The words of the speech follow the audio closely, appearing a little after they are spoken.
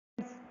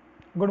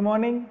Good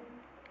morning.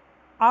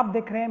 आप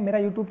देख रहे हैं मेरा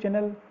YouTube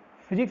channel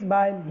physics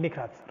bye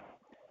लिखराज sir.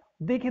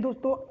 देखिए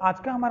दोस्तों, आज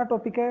का हमारा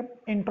टॉपिक है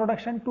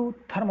इंट्रोडक्शन टू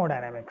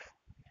थर्मोडायनेमिक्स।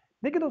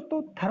 देखिए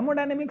दोस्तों,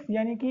 थर्मोडायनेमिक्स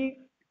यानी कि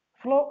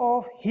flow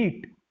of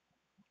heat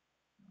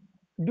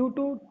due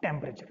to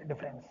temperature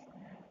difference.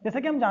 जैसा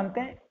कि हम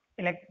जानते हैं,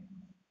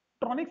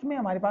 इलेक्ट्रॉनिक्स में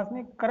हमारे पास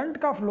में करंट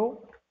का फ्लो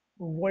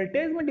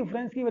वोल्टेज में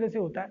डिफरेंस की वजह से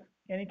होता है,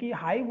 यानी कि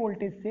हाई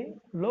वोल्टेज से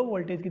लो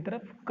वोल्टेज की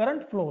तरफ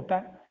करंट फ्लो होता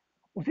है।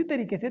 उसी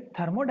तरीके से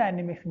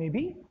थर्मोडायनेमिक्स में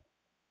भी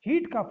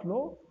हीट का फ्लो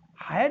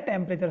हायर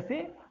टेम्परेचर से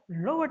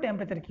लोअर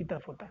टेम्परेचर की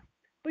तरफ होता है।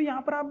 तो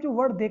यहाँ पर आप जो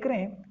वर्ड देख रहे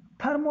हैं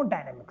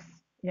थर्मोडायनेमिक्स,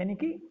 यानी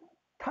कि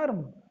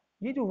थर्म,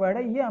 ये जो वर्ड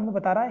है ये हमें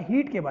बता रहा है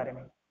हीट के बारे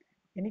में,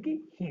 यानी कि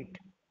हीट।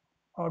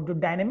 और जो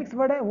डायनेमिक्स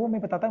वर्ड है वो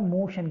हमें बताता है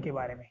मोशन के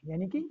बारे में,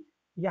 यानी कि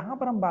यहाँ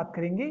पर हम बात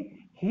करेंगे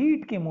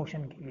हीट के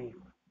मोशन के लिए।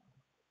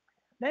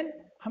 देन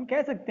हम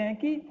कह सकते हैं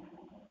कि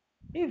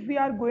if we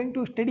are going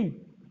to study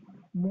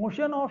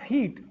motion of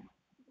heat,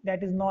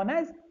 that is known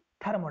as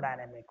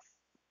thermodynamics.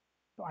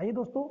 तो आइए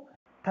दोस्तों,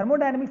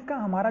 थर्मोडायनेमिक्स का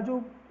हमारा जो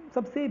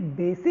सबसे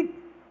बेसिक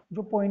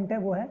जो पॉइंट है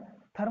वो है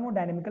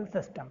थर्मोडायनेमिकल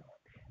सिस्टम।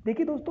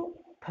 देखिए दोस्तों,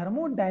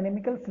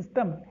 थर्मोडायनेमिकल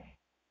सिस्टम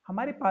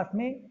हमारे पास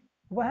में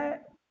वह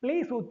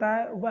प्लेस होता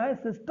है, वह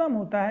सिस्टम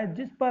होता है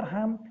जिस पर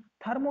हम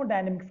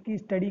थर्मोडायनेमिक्स की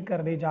स्टडी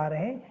करने जा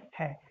रहे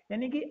हैं।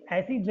 यानी कि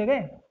ऐसी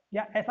जगह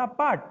या ऐसा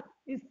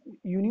पार्ट इस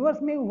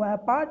यूनिवर्स में हुआ है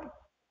पार्ट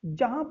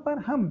जहां पर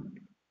हम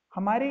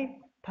हमारे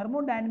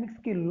थर्मोडायनेमिक्स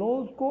के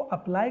लॉज को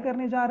अप्लाई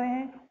करने जा रहे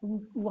हैं,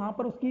 वहां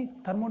पर उसकी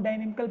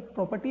थर्मोडायनेमिकल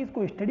प्रॉपर्टीज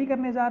को स्टडी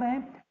करने जा रहे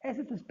हैं।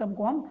 ऐसे सिस्टम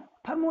को हम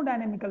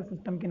थर्मोडायनेमिकल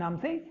सिस्टम के नाम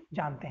से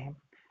जानते हैं।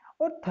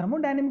 और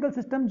थर्मोडायनेमिकल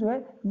सिस्टम जो है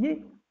ये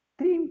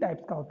 3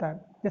 टाइप्स का होता है,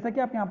 जैसा कि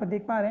आप यहाँ पर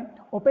देख पा रहे हैं,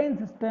 open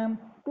system,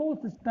 close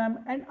system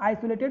and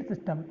isolated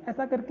system.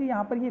 ऐसा करके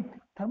यहाँ पर ये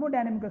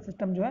थर्मोडायनेमिकल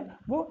सिस्टम जो है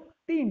वो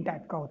 3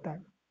 टाइप का होता है।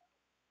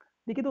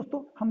 देखिए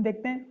दोस्तों, हम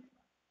देखते हैं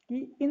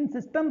कि इन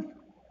सिस्टम्स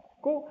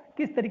को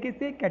किस तरीके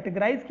से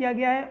कैटेगराइज किया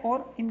गया है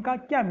और इनका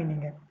क्या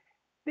मीनिंग है।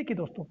 देखिए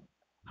दोस्तों,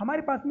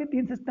 हमारे पास में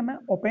 3 सिस्टम है,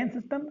 ओपन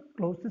सिस्टम,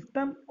 क्लोज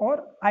सिस्टम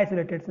और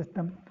आइसोलेटेड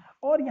सिस्टम।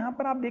 और यहाँ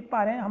पर आप देख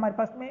पा रहे हैं हमारे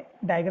पास में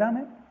डायग्राम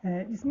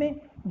है, जिसमें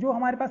जो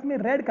हमारे पास में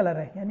रेड कलर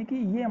है, यानी कि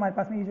ये हमारे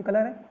पास में ये जो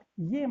कलर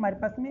है ये हमारे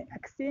पास में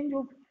एक्सचेंज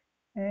ऑफ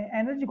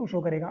एनर्जी को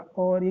शो करेगा,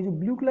 और ये जो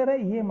ब्लू कलर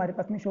है ये हमारे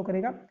पास में शो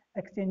करेगा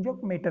एक्सचेंज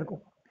ऑफ मैटर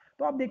को।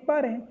 तो आप देख पा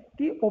रहे हैं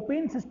कि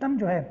ओपन सिस्टम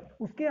जो है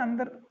उसके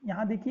अंदर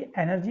यहाँ देखिए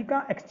एनर्जी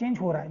का एक्सचेंज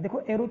हो रहा है। देखो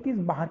एरो कीज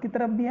बाहर की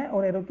तरफ भी है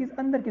और एरो कीज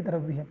अंदर की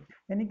तरफ भी है,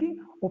 यानी कि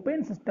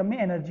ओपन सिस्टम में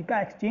एनर्जी का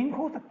एक्सचेंज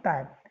हो सकता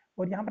है।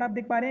 और यहाँ पर आप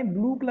देख पा रहे हैं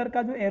ब्लू कलर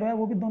का जो एरो है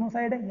वो भी दोनों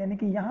साइड है, यानी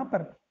कि यहाँ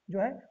पर जो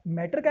है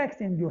मैटर का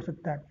एक्सचेंज भी हो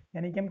सकता है।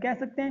 यानी कि हम कह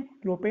सकते हैं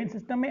कि ओपन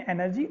सिस्टम में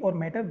एनर्जी और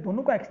मैटर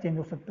दोनों का एक्सचेंज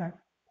हो सकता है।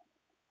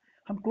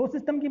 हम क्लोज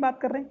सिस्टम की बात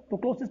कर रहे हैं, तो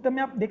क्लोज सिस्टम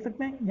में आप देख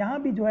सकते हैं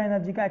यहाँ भी जो है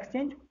एनर्जी का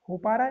एक्सचेंज हो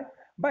पा रहा है,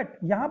 बट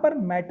यहाँ पर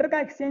मैटर का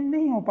एक्सचेंज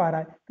नहीं हो पा रहा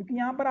है, क्योंकि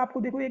यहाँ पर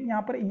आपको देखो एक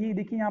यहाँ पर ये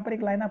देखिए यहाँ पर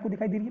एक लाइन आपको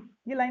दिखाई दे रही है,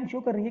 ये लाइन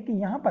शो कर रही है कि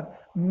यहाँ पर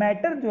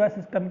मैटर जो है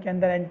सिस्टम के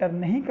अंदर एंटर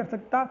नहीं कर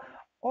सकता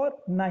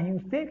और ना ही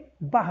उससे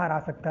बाहर आ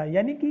सकता है।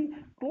 यानी कि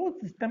क्लोज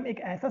सिस्टम एक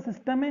ऐसा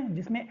सिस्टम है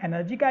जिसमें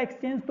एनर्जी का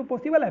एक्सचेंज तो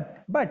पॉसिबल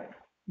है बट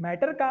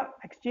मैटर का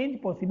एक्सचेंज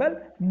पॉसिबल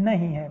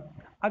नहीं है।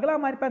 अगला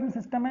हमारे पास में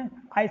सिस्टम है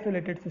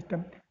आइसोलेटेड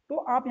सिस्टम। तो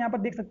आप यहाँ पर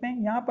देख सकते हैं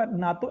यहाँ पर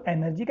ना तो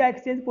एनर्जी का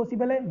एक्सचेंज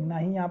पॉसिबल है ना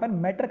ही यहाँ पर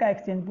मैटर का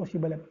एक्सचेंज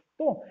पॉसिबल है।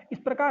 तो इस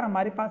प्रकार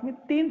हमारे पास में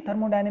 3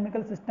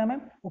 थर्मोडायनेमिकल सिस्टम है,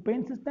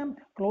 open system,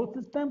 close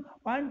system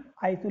and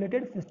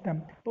isolated system.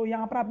 तो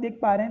यहाँ पर आप देख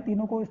पा रहे हैं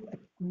तीनों को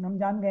हम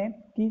जान गए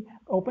कि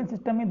ओपन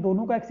सिस्टम में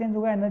दोनों का एक्सचेंज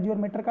होगा, एनर्जी और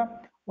मैटर का,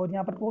 और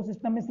यहाँ पर क्लोज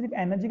सिस्टम में सिर्फ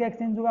एनर्जी का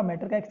एक्सचेंज होगा,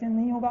 मैटर का एक्सचेंज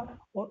नहीं होगा।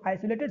 और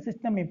आइसोलेटेड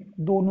सिस्टम में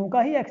दोनों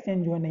का ही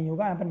एक्सचेंज जो है नहीं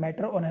होगा, यहाँ पर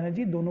मैटर और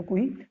एनर्जी दोनों को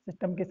ही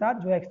सिस्टम के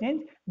साथ जो है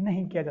एक्सचेंज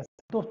नहीं किया जा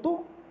सकता। दोस्तों,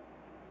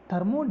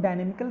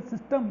 थर्मोडायनेमिकल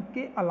सिस्टम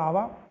के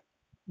अलावा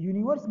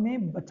यूनिवर्स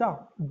में बचा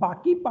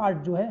बाकी पार्ट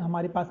जो है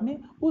हमारे पास में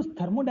उस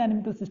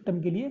थर्मोडायनेमिकल सिस्टम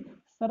के लिए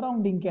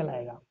सराउंडिंग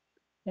कहलाएगा।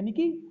 यानी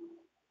कि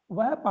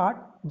वह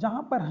पार्ट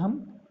जहां पर हम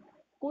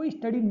कोई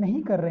स्टडी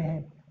नहीं कर रहे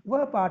हैं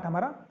वह पार्ट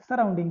हमारा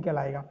सराउंडिंग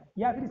कहलाएगा,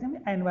 या फिर इसे हम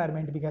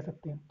एनवायरमेंट भी कह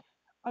सकते हैं।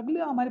 अगले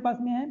हमारे पास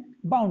में है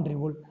बाउंड्री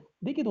वॉल।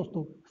 देखिए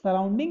दोस्तों,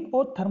 सराउंडिंग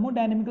और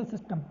थर्मोडायनेमिकल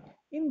सिस्टम,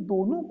 इन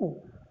दोनों को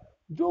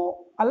जो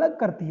अलग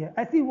करती है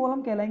ऐसी वॉल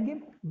हम कहलाएंगे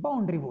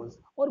बाउंड्री वॉल्स।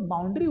 और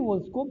बाउंड्री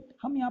वॉल्स को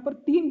हम यहाँ पर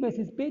 3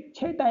 बेसिस पे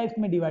 6 टाइप्स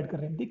में डिवाइड कर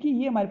रहे हैं। देखिए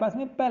ये हमारे पास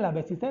में पहला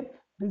बेसिस है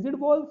रिजिड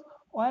वॉल्स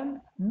और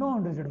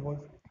non rigid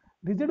walls.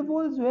 Rigid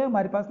walls जो है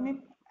हमारे पास में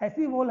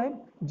ऐसी वॉल है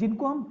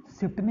जिनको हम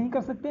शिफ्ट नहीं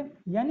कर सकते,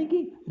 यानी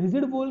कि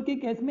रिजिड वॉल के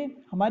केस में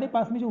हमारे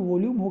पास में जो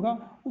वॉल्यूम होगा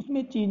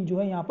उसमें चेंज जो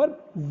है यहाँ पर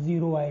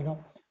 0 आएगा।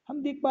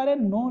 हम देख पा रहे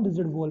हैं non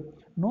rigid wall.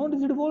 Non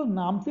rigid wall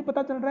नाम से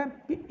पता चल रहा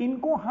है कि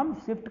इनको हम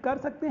शिफ्ट कर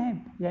सकते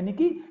हैं, यानी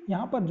कि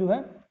यहाँ पर जो है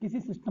किसी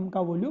सिस्टम का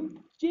वॉल्यूम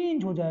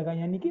चेंज हो जाएगा,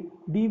 यानी कि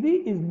dv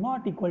is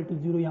not equal to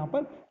 0 यहाँ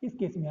पर इस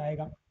केस में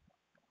आएगा।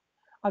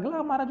 अगला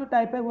हमारा जो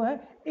टाइप है वो है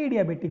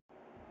adiabatic.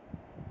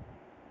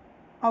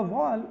 A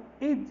wall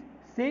is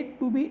said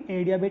to be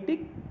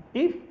adiabatic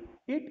if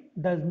it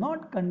does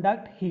not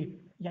conduct heat।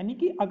 यानी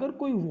कि अगर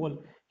कोई वॉल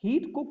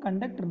हीट को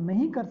कंडक्ट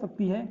नहीं कर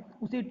सकती है,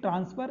 उसे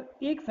ट्रांसफर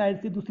एक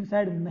साइड से दूसरी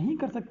साइड नहीं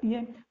कर सकती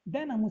है,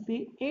 देन हम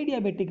उसे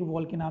एडियाबेटिक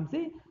वॉल के नाम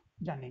से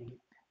जानेंगे।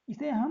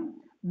 इसे हम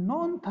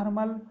नॉन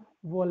थर्मल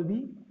वॉल भी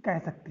कह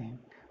सकते हैं।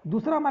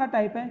 दूसरा हमारा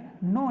टाइप है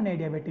नॉन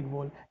एडियाबेटिक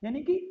वॉल,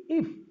 यानी कि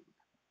इफ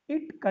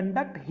इट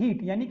कंडक्ट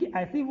हीट, यानी कि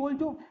ऐसी वॉल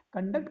जो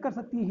कंडक्ट कर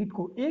सकती है हीट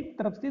को, एक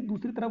तरफ से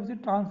दूसरी तरफ उसे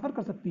ट्रांसफर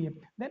कर सकती है,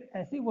 देन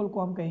ऐसी वॉल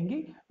को हम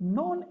कहेंगे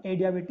नॉन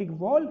एडियाबेटिक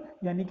वॉल,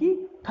 यानी कि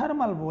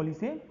थर्मल वॉल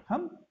इसे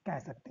हम कह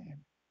सकते हैं।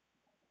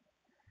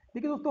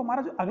 देखिए दोस्तों,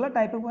 हमारा जो अगला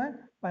टाइप है वो है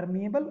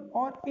परमिएबल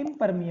और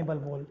इम्परमिएबल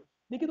वॉल।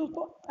 देखिए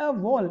दोस्तों, a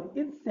wall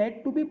is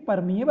said to be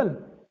permeable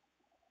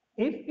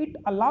if it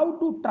allowed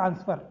to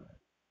transfer,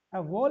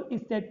 a wall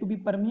is said to be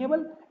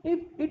permeable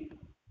if it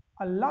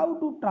allow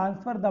to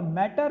transfer the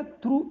matter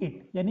through it,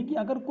 यानी कि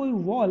अगर कोई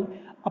wall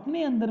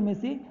अपने अंदर में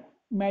से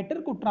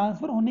मैटर को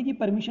ट्रांसफर होने की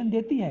परमिशन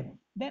देती है,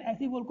 देन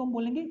ऐसी वॉल को हम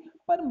बोलेंगे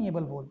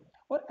परमिएबल वॉल।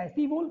 और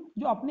ऐसी वॉल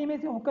जो अपने में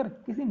से होकर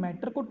किसी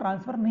मैटर को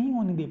ट्रांसफर नहीं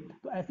होने दे,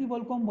 तो ऐसी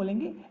वॉल को हम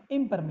बोलेंगे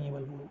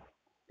इम्परमिएबल वॉल।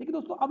 देखिए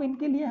दोस्तों, अब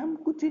इनके लिए हम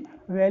कुछ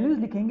वैल्यूज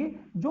लिखेंगे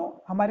जो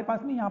हमारे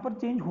पास में यहाँ पर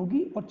चेंज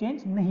होगी और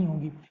चेंज नहीं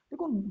होगी।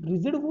 देखो,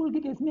 रिजिड वॉल के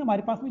केस में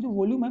हमारे पास में जो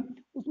वॉल्यूम है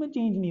उसमें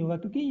चेंज नहीं होगा,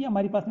 क्योंकि ये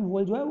हमारे पास में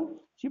वॉल जो है वो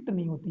शिफ्ट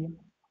नहीं होती है।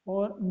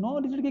 और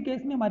नॉन रिजिड के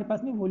केस में हमारे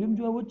पास में वॉल्यूम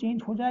जो है वो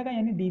चेंज हो जाएगा,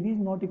 यानी D we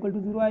is not equal to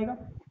zero आएगा।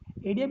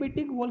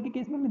 एडियाबेटिक वॉल के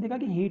केस में हमने देखा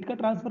कि हीट का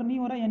ट्रांसफर नहीं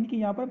हो रहा है, यानी कि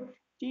यहाँ पर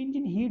चेंज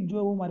इन हीट जो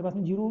है वो हमारे पास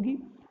में जीरो होगी।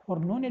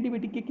 और नॉन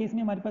एडियाबेटिक के केस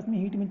में हमारे पास में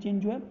हीट में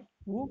चेंज जो है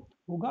वो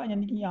होगा,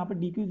 यानी कि यहाँ पर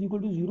D Q is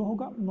equal to zero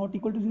होगा, नॉट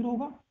इक्वल टू जीरो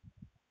होगा।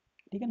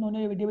 ठीक है, नॉन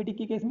एडियाबेटिक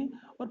के केस में।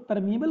 और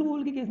परमिएबल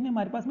वॉल के केस में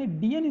हमारे पास में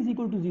D N is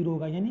equal to zero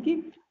होगा, यानी कि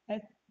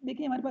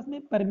देखिए हमारे पास में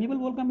परमिएबल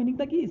वॉल का मीनिंग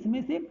था कि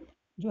इसमें से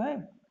जो है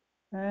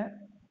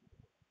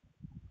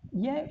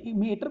यह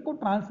मैटर को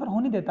ट्रांसफर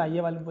होने देता है,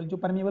 ये वाला वॉल जो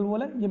परमिएबल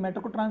वॉल है ये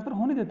मैटर को ट्रांसफर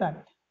होने देता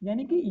है,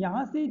 यानी कि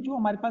यहाँ से जो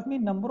हमारे पास में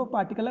नंबर ऑफ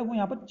पार्टिकल है वो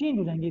यहाँ पर चेंज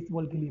हो जाएंगे इस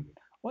वॉल के लिए।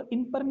 और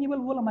इनपरमिएबल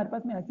वॉल हमारे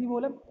पास में ऐसी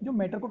वॉल है जो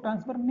मैटर को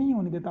ट्रांसफर नहीं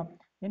होने देता,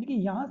 यानी कि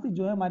यहाँ से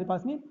जो है हमारे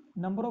पास में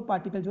नंबर ऑफ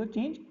पार्टिकल जो है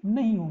चेंज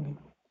नहीं होंगे।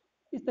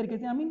 इस तरीके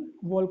से हम इन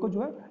वॉल को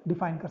जो है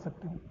डिफाइन कर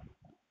सकते हैं।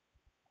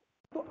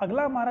 तो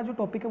अगला हमारा जो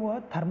टॉपिक है वो है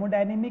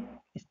thermodynamic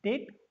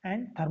state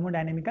and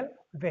thermodynamical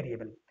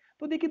variable.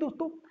 तो देखिए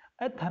दोस्तों,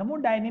 a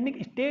thermodynamic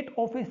state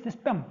of a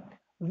system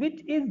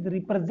which is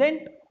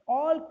represent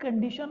all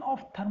condition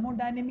of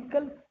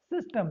thermodynamical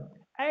system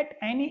at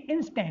any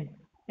instant,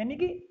 यानी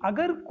कि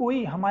अगर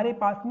कोई हमारे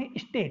पास में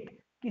स्टेट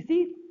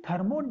किसी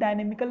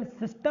थर्मोडायनेमिकल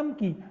सिस्टम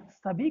की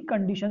सभी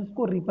कंडीशंस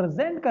को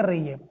रिप्रेजेंट कर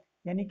रही है,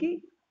 यानी कि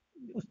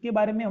उसके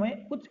बारे में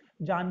हमें कुछ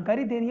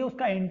जानकारी दे रही है,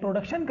 उसका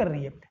इंट्रोडक्शन कर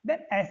रही है,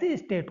 देन ऐसे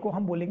स्टेट को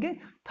हम बोलेंगे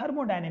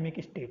थर्मोडायनेमिक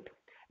स्टेट।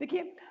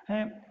 देखिए,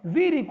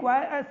 we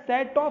require a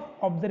set of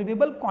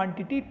observable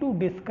quantity to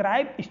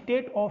describe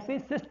state of A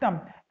system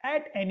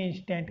at any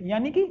instant,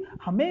 यानी कि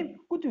हमें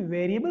कुछ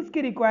वेरिएबल्स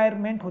की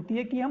रिक्वायरमेंट होती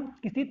है कि हम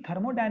किसी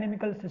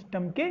थर्मोडायनेमिकल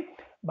सिस्टम के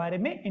बारे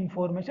में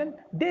इंफॉर्मेशन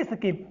दे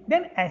सके,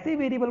 देन ऐसे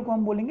वेरिएबल को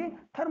हम बोलेंगे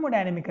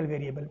थर्मोडायनेमिकल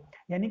वेरिएबल।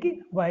 यानी कि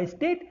वह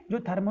स्टेट जो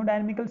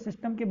थर्मोडायनेमिकल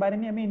सिस्टम के बारे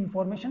में हमें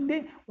इंफॉर्मेशन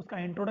दे, उसका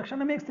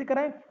इंट्रोडक्शन हमें इससे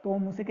कराए, तो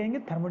हम उसे कहेंगे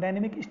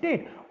थर्मोडायनेमिक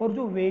स्टेट। और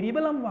जो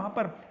वेरिएबल हम वहां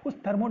पर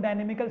उस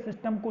थर्मोडायनेमिकल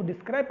सिस्टम को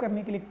डिस्क्राइब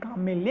करने के लिए काम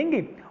में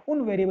लेंगे,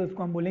 उन वेरिएबल्स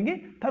को हम बोलेंगे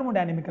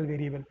थर्मोडायनेमिकल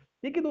वेरिएबल।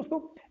 देखिए दोस्तों,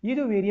 ये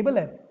जो वेरिएबल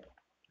है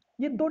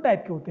ये दो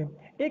टाइप के होते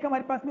हैं, एक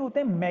हमारे पास में होते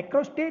हैं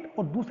मैक्रोस्टेट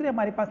और दूसरे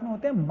हमारे पास में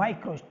होते हैं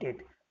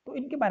माइक्रोस्टेट। तो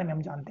इनके बारे में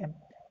हम जानते हैं।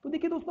 तो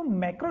देखिए दोस्तों,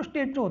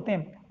 मैक्रोस्टेट जो होते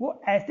हैं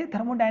वो ऐसे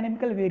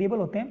थर्मोडायनेमिकल वेरिएबल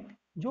होते हैं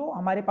जो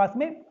हमारे पास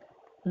में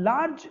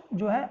लार्ज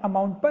जो है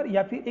अमाउंट पर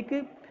या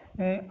फिर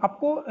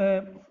आपको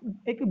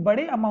एक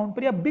बड़े अमाउंट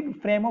पर या बिग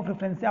फ्रेम ऑफ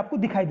रेफरेंस से आपको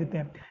दिखाई देते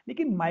हैं।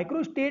 लेकिन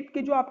माइक्रो स्टेट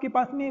के जो आपके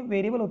पास में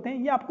वेरिएबल होते हैं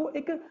ये आपको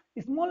एक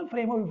स्मॉल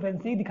फ्रेम ऑफ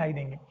रेफरेंस से ही दिखाई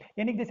देंगे।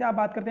 यानी जैसे आप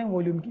बात करते हैं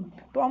वॉल्यूम की,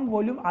 तो हम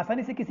वॉल्यूम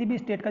आसानी से किसी भी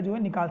स्टेट का जो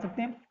है निकाल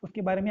सकते हैं,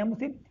 उसके बारे में हम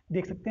उसे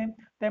देख सकते हैं।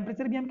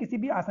 टेम्परेचर भी हम किसी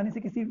भी आसानी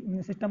से किसी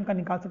सिस्टम का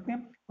निकाल सकते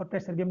हैं और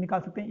प्रेशर भी हम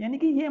निकाल सकते हैं। यानी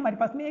कि ये हमारे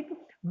पास में एक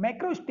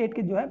मैक्रो स्टेट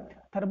के जो है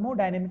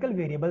थर्मोडायनेमिकल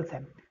वेरिएबल्स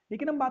हैं।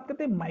 लेकिन हम बात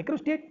करते हैं माइक्रो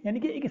स्टेट, यानी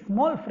कि एक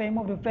स्मॉल फ्रेम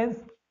ऑफ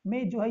रेफरेंस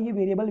में जो है ये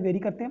वेरिएबल वेरी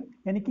करते हैं।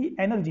 यानी कि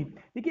एनर्जी,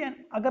 देखिए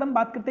अगर हम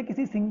बात करते हैं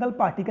किसी सिंगल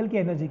पार्टिकल की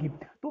एनर्जी की,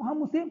 तो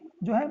हम उसे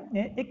जो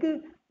है एक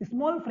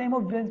स्मॉल फ्रेम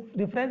ऑफ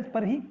रेफरेंस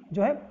पर ही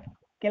जो है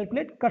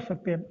कैलकुलेट कर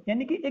सकते हैं,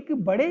 यानी कि एक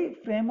बड़े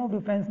फ्रेम ऑफ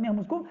रेफरेंस में हम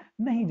उसको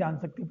नहीं जान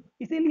सकते।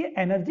 इसीलिए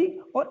एनर्जी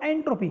और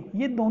एंट्रोपी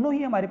ये दोनों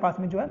ही हमारे पास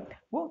में जो है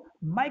वो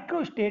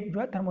माइक्रो स्टेट जो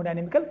है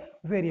थर्मोडायनेमिकल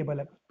वेरिएबल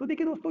है। तो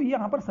देखिए दोस्तों,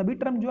 यहाँ पर सभी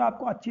टर्म जो है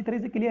आपको अच्छी तरह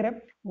से क्लियर है,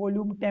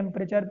 volume,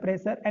 temperature,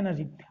 pressure,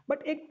 energy.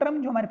 But एक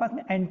टर्म जो हमारे पास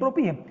में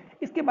एंट्रोपी है,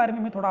 इसके बारे में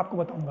मैं थोड़ा आपको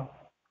बताऊंगा।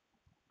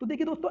 तो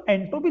देखिए दोस्तों,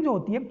 एंट्रोपी जो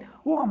होती है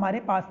वो हमारे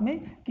पास में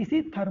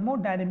किसी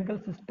थर्मोडायनेमिकल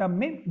सिस्टम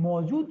में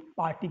मौजूद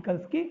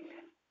पार्टिकल्स की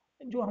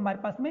जो हमारे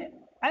पास में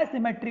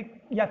एसिमेट्रिक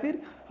या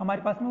फिर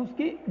हमारे पास में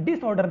उसकी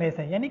डिसऑर्डरनेस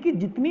है, यानी कि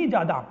जितनी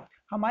ज़्यादा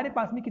हमारे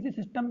पास में किसी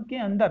सिस्टम के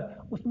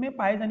अंदर उसमें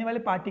पाए जाने वाले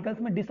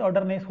पार्टिकल्स में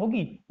डिसऑर्डरनेस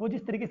होगी, वो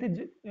जिस तरीके से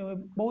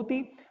बहुत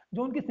ही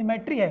जो उनकी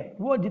सिमेट्री है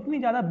वो जितनी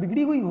ज़्यादा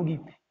बिगड़ी हुई होगी,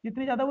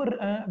 जितनी ज़्यादा वो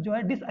जो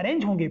है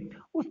डिसअरेंज होंगे,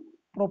 उस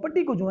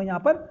प्रॉपर्टी को जो है यहाँ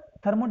पर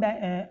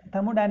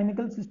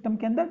थर्मोडायनेमिकल सिस्टम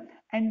के अंदर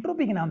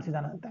एंट्रोपी के नाम से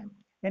जाना जाता है।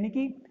 यानी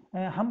कि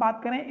हम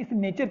बात करें इस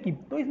नेचर की,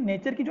 तो इस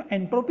नेचर की जो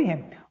एंट्रोपी है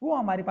वो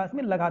हमारे पास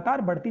में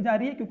लगातार बढ़ती जा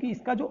रही है, क्योंकि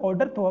इसका जो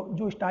ऑर्डर था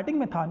जो स्टार्टिंग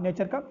में था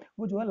नेचर का,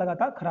 वो जो है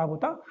लगातार खराब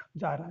होता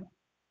जा रहा है।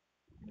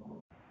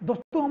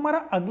 दोस्तों हमारा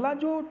अगला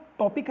जो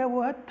टॉपिक है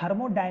वो है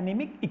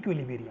थर्मोडायनेमिक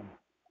इक्विलिब्रियम।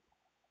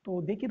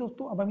 तो देखिए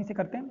दोस्तों, अब हम इसे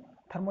करते हैं।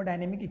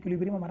 थर्मोडायनेमिक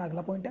इक्विलिब्रियम हमारा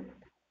अगला पॉइंट है।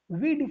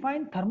 We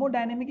define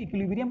thermodynamic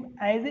equilibrium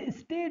as a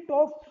state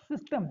of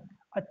system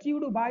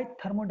achieved by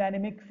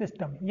thermodynamic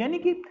system. यानी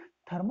कि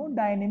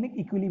थर्मोडायनेमिक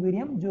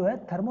इक्विलिब्रियम जो है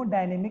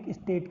थर्मोडायनेमिक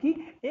स्टेट की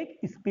एक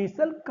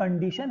स्पेशल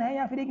कंडीशन है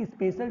या फिर एक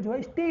स्पेशल जो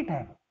है स्टेट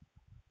है।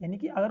 यानी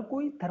कि अगर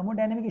कोई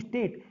थर्मोडायनेमिक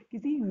स्टेट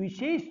किसी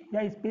विशेष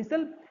या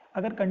स्पेशल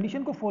अगर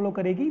कंडीशन को फॉलो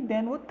करेगी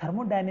देन वो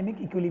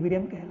थर्मोडायनेमिक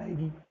इक्विलिब्रियम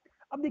कहलाएगी।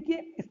 अब देखिए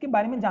इसके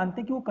बारे में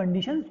जानते हैं कि वो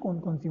कंडीशंस कौन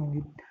कौन सी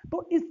होंगी।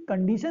 तो इस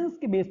कंडीशंस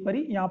के बेस पर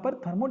ही यहाँ पर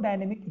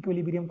थर्मोडायनेमिक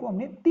इक्विलिब्रियम को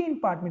हमने 3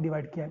 पार्ट में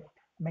डिवाइड किया है।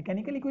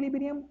 Mechanical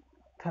equilibrium,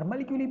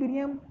 thermal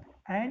equilibrium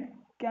and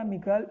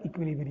chemical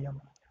equilibrium.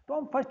 तो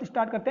हम फर्स्ट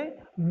स्टार्ट करते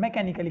हैं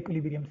मैकेनिकल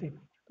इक्विलिब्रियम से।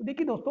 तो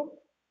देखिए दोस्तों,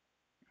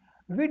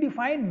 we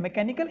define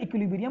mechanical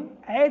equilibrium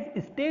as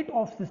a state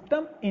of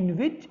system in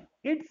which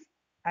its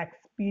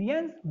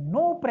experience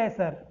no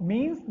pressure,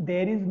 means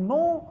there is no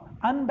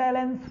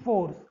unbalanced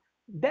force.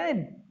 Then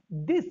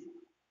this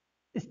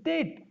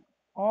state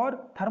or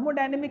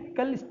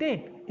thermodynamical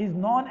state is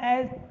known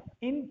as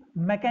in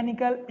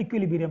mechanical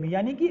equilibrium.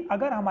 यानी कि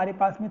अगर हमारे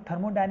पास में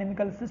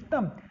thermodynamical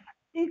system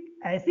एक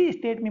ऐसी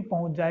state में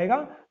पहुंच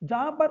जाएगा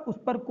जहां पर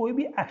उस पर कोई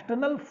भी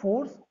एक्सटर्नल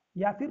फोर्स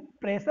या फिर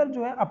प्रेशर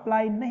जो है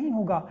अप्लाई नहीं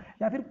होगा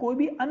या फिर कोई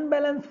भी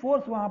अनबैलेंस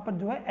फोर्स वहां पर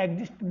जो है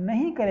एग्जिस्ट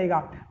नहीं करेगा,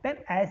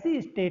 देन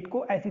ऐसी स्टेट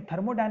को, ऐसी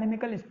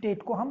थर्मोडायनेमिकल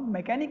स्टेट को हम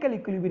मैकेनिकल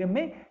इक्विलिब्रियम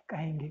में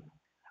कहेंगे।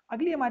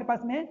 अगली हमारे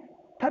पास में है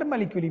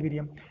थर्मल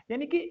इक्विलिब्रियम।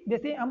 यानी कि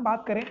जैसे हम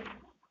बात करें,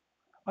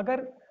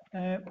 अगर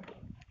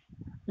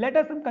लेट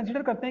अस हम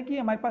कंसीडर करते हैं कि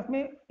हमारे पास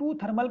में 2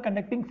 थर्मल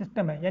कंडक्टिंग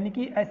सिस्टम है। यानी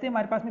कि ऐसे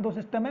हमारे पास में 2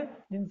 सिस्टम है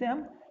जिनसे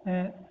हम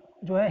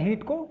जो है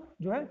हीट को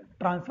जो है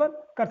ट्रांसफर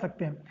कर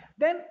सकते हैं।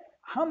 देन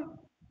हम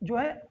जो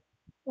है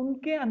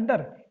उनके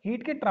अंदर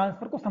हीट के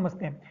ट्रांसफर को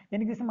समझते हैं।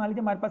 यानी कि जैसे मान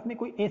लीजिए हमारे पास में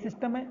कोई ए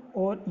सिस्टम है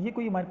और ये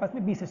कोई हमारे पास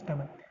में बी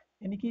सिस्टम है।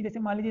 यानी कि जैसे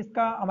मान लीजिए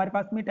इसका हमारे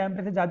पास में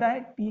टेम्परेचर ज़्यादा है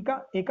टी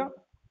का, ए का,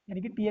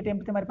 यानी कि टी ए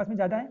टेम्परेचर हमारे पास में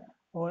ज़्यादा है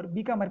और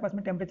बी का हमारे पास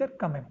में टेम्परेचर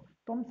कम है।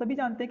 तो हम सभी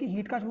जानते हैं कि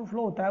हीट का जो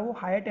फ्लो होता है वो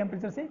हायर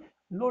टेम्परेचर से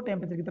लो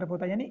टेम्परेचर की तरफ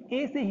होता है। यानी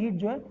ए से हीट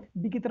जो है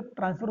बी की तरफ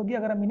ट्रांसफर होगी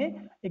अगर हम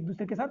इन्हें एक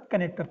दूसरे के साथ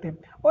कनेक्ट करते हैं।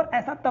 और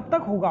ऐसा तब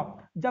तक होगा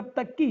जब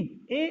तक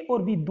कि ए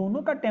और बी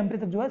दोनों का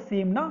टेम्परेचर जो है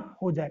सेम ना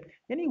हो जाए।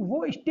 यानी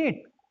वो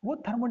स्टेट, वो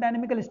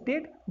थर्मोडायनेमिकल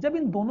स्टेट जब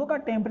इन दोनों का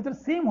टेम्परेचर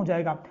सेम हो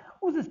जाएगा,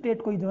 उस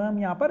स्टेट को जो है हम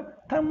यहाँ पर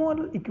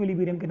थर्मल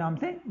इक्विलिब्रियम के नाम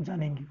से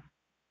जानेंगे।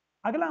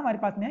 अगला हमारे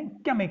पास में है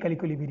केमिकल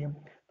इक्विलिब्रियम।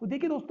 तो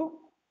देखिए दोस्तों,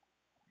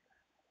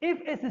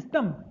 if a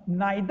system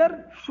neither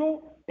show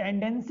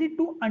tendency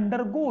to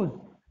undergoes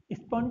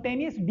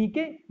spontaneous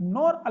decay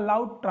nor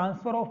allowed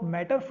transfer of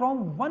matter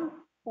from one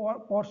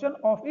portion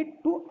of it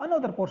to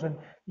another portion।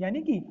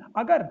 यानी कि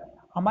अगर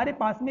हमारे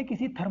पास में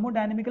किसी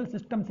थर्मोडायनेमिकल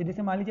सिस्टम से,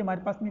 जैसे मान लीजिए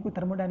हमारे पास में कोई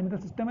थर्मोडायनेमिकल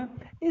सिस्टम है,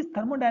 इस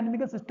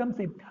थर्मोडायनेमिकल सिस्टम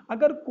से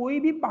अगर कोई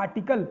भी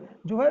पार्टिकल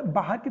जो है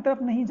बाहर की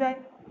तरफ नहीं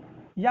जाए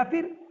या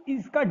फिर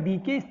इसका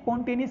डीके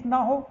स्पॉन्टेनियस ना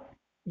हो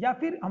या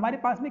फिर हमारे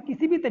पास में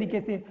किसी भी तरीके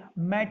से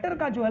मैटर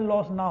का जो है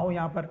लॉस ना हो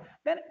यहाँ पर,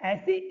 देन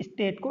ऐसी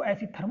स्टेट को,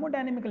 ऐसी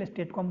थर्मोडायनेमिकल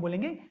स्टेट को हम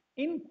बोलेंगे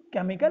इन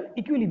केमिकल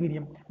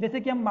इक्विलिब्रियम। जैसे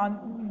कि हम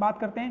बात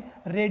करते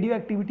हैं रेडियो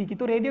एक्टिविटी की,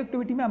 तो रेडियो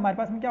एक्टिविटी में हमारे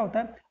पास में क्या होता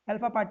है,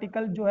 अल्फा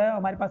पार्टिकल जो है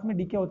हमारे पास में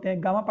डीके होते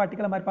हैं, गामा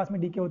पार्टिकल हमारे पास में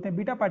डीके होते हैं,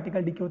 बीटा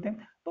पार्टिकल डीके होते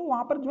हैं। तो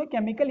वहाँ पर जो है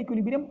केमिकल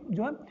इक्विलिब्रियम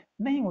जो है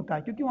नहीं होता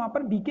है, क्योंकि वहाँ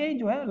पर डीके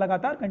जो है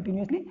लगातार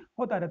कंटिन्यूसली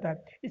होता रहता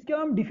है। इसके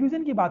अलावा हम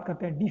डिफ्यूजन की बात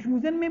करते हैं।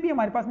 डिफ्यूजन में भी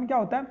हमारे पास में क्या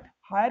होता है,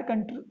 हायर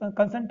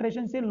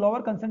कंसंट्रेशन से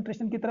लोअर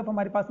कंसंट्रेशन की तरफ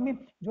हमारे पास में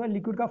जो है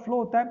लिक्विड का फ्लो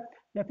होता है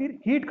या फिर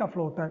हीट का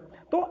फ्लो होता है।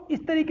 तो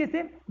इस तरीके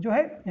से जो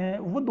है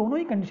वो दोनों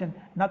ही कंडीशन,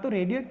 ना तो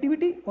रेडियो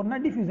एक्टिविटी और ना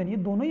डिफ्यूजन, ये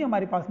दोनों ही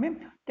हमारे पास में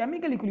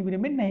केमिकल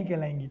इक्विलिब्रियम में नहीं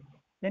कहलाएंगी।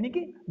 यानी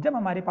कि जब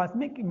हमारे पास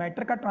में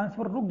मैटर का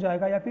ट्रांसफर रुक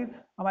जाएगा या फिर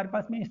हमारे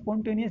पास में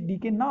स्पॉन्टेनियस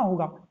डीके ना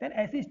होगा, देन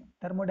ऐसी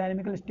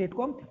थर्मोडायनेमिकल स्टेट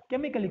को हम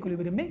केमिकल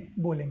इक्विलिब्रियम में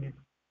बोलेंगे।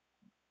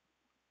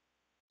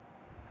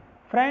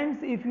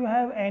 Friends, if you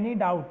have any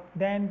doubt,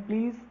 then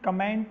please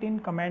comment in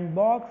comment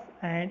box,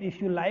 and if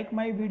you like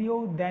my video,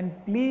 then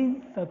please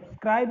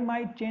subscribe my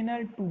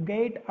channel to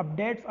get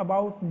updates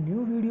about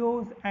new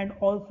videos, and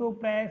also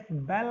press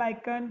bell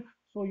icon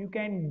so you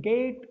can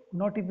get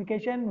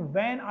notification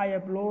when I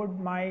upload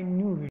my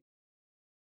new video.